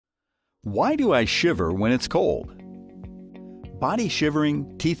Why do I shiver when it's cold? Body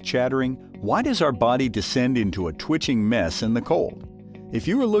shivering, teeth chattering, why does our body descend into a twitching mess in the cold? If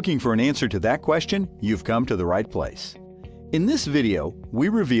you are looking for an answer to that question, you've come to the right place. In this video, we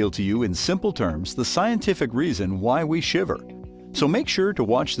reveal to you in simple terms the scientific reason why we shiver. So make sure to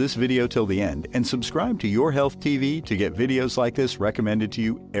watch this video till the end and subscribe to Your Health TV to get videos like this recommended to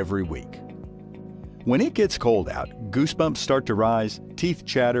you every week. When it gets cold out, goosebumps start to rise, teeth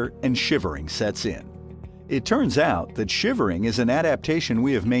chatter, and shivering sets in. It turns out that shivering is an adaptation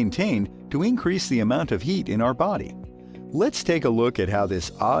we have maintained to increase the amount of heat in our body. Let's take a look at how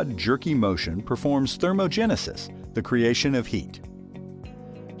this odd, jerky motion performs thermogenesis, the creation of heat.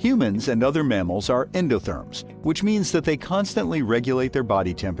 Humans and other mammals are endotherms, which means that they constantly regulate their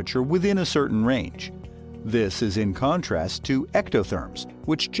body temperature within a certain range. This is in contrast to ectotherms,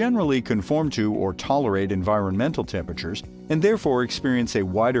 which generally conform to or tolerate environmental temperatures and therefore experience a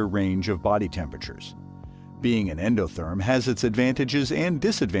wider range of body temperatures. Being an endotherm has its advantages and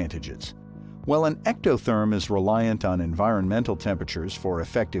disadvantages. While an ectotherm is reliant on environmental temperatures for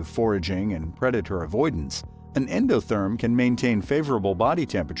effective foraging and predator avoidance, an endotherm can maintain favorable body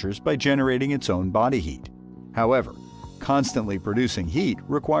temperatures by generating its own body heat. However, constantly producing heat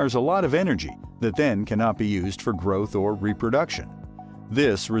requires a lot of energy that then cannot be used for growth or reproduction.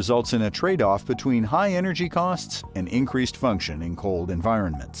 This results in a trade-off between high energy costs and increased function in cold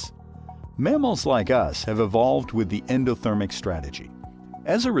environments. Mammals like us have evolved with the endothermic strategy.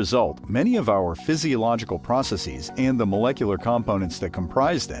 As a result, many of our physiological processes and the molecular components that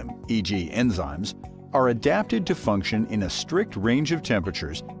comprise them, e.g. enzymes, are adapted to function in a strict range of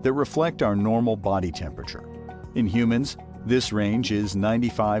temperatures that reflect our normal body temperature. In humans, this range is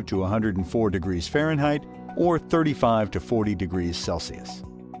 95 to 104 degrees Fahrenheit or 35 to 40 degrees Celsius.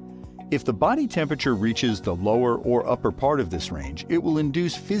 If the body temperature reaches the lower or upper part of this range, it will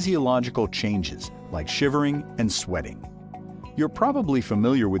induce physiological changes like shivering and sweating. You're probably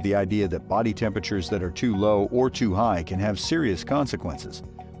familiar with the idea that body temperatures that are too low or too high can have serious consequences,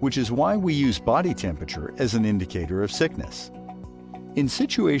 which is why we use body temperature as an indicator of sickness. In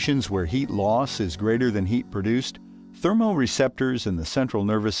situations where heat loss is greater than heat produced, thermoreceptors in the central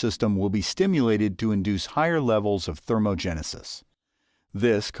nervous system will be stimulated to induce higher levels of thermogenesis.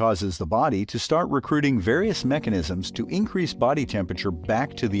 This causes the body to start recruiting various mechanisms to increase body temperature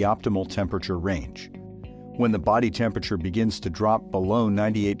back to the optimal temperature range. When the body temperature begins to drop below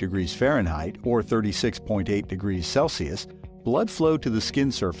 98 degrees Fahrenheit or 36.8 degrees Celsius, blood flow to the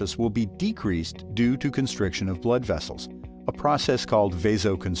skin surface will be decreased due to constriction of blood vessels, a process called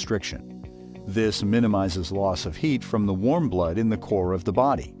vasoconstriction. This minimizes loss of heat from the warm blood in the core of the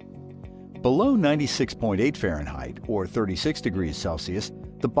body. Below 96.8 Fahrenheit or 36 degrees Celsius,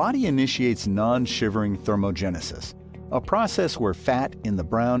 the body initiates non-shivering thermogenesis, a process where fat in the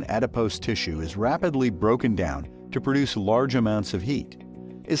brown adipose tissue is rapidly broken down to produce large amounts of heat.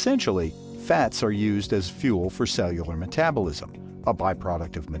 Essentially, fats are used as fuel for cellular metabolism. A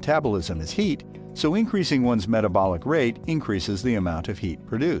byproduct of metabolism is heat, so increasing one's metabolic rate increases the amount of heat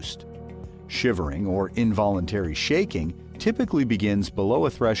produced. Shivering or involuntary shaking typically begins below a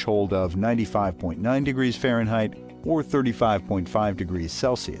threshold of 95.9 degrees Fahrenheit or 35.5 degrees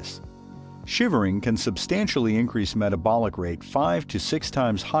Celsius. Shivering can substantially increase metabolic rate 5 to 6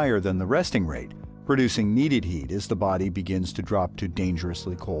 times higher than the resting rate, producing needed heat as the body begins to drop to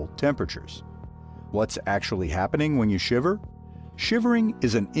dangerously cold temperatures. What's actually happening when you shiver? Shivering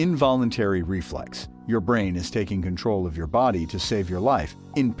is an involuntary reflex. Your brain is taking control of your body to save your life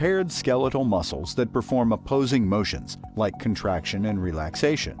in paired skeletal muscles that perform opposing motions like contraction and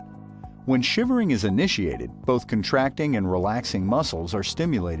relaxation. When shivering is initiated, both contracting and relaxing muscles are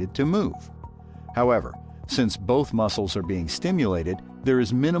stimulated to move. However, since both muscles are being stimulated, there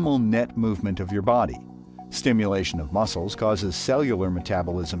is minimal net movement of your body. Stimulation of muscles causes cellular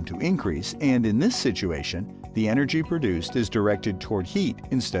metabolism to increase, and in this situation, the energy produced is directed toward heat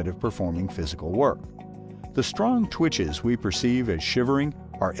instead of performing physical work. The strong twitches we perceive as shivering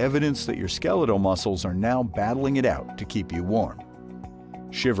are evidence that your skeletal muscles are now battling it out to keep you warm.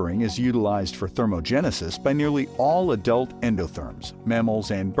 Shivering is utilized for thermogenesis by nearly all adult endotherms,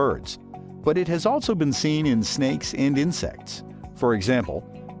 mammals and birds, but it has also been seen in snakes and insects. For example,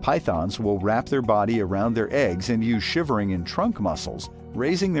 pythons will wrap their body around their eggs and use shivering in trunk muscles,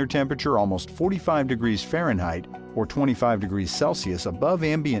 raising their temperature almost 45 degrees Fahrenheit or 25 degrees Celsius above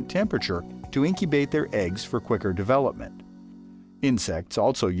ambient temperature to incubate their eggs for quicker development. Insects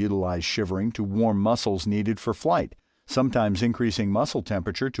also utilize shivering to warm muscles needed for flight, sometimes increasing muscle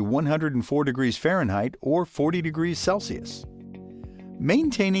temperature to 104 degrees Fahrenheit or 40 degrees Celsius.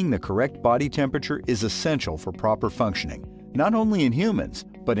 Maintaining the correct body temperature is essential for proper functioning, not only in humans,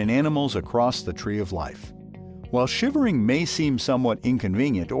 but in animals across the tree of life. While shivering may seem somewhat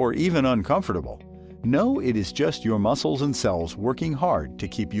inconvenient or even uncomfortable, know it is just your muscles and cells working hard to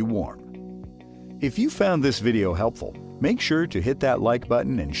keep you warm. If you found this video helpful, make sure to hit that like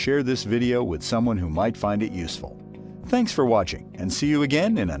button and share this video with someone who might find it useful. Thanks for watching, and see you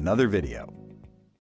again in another video.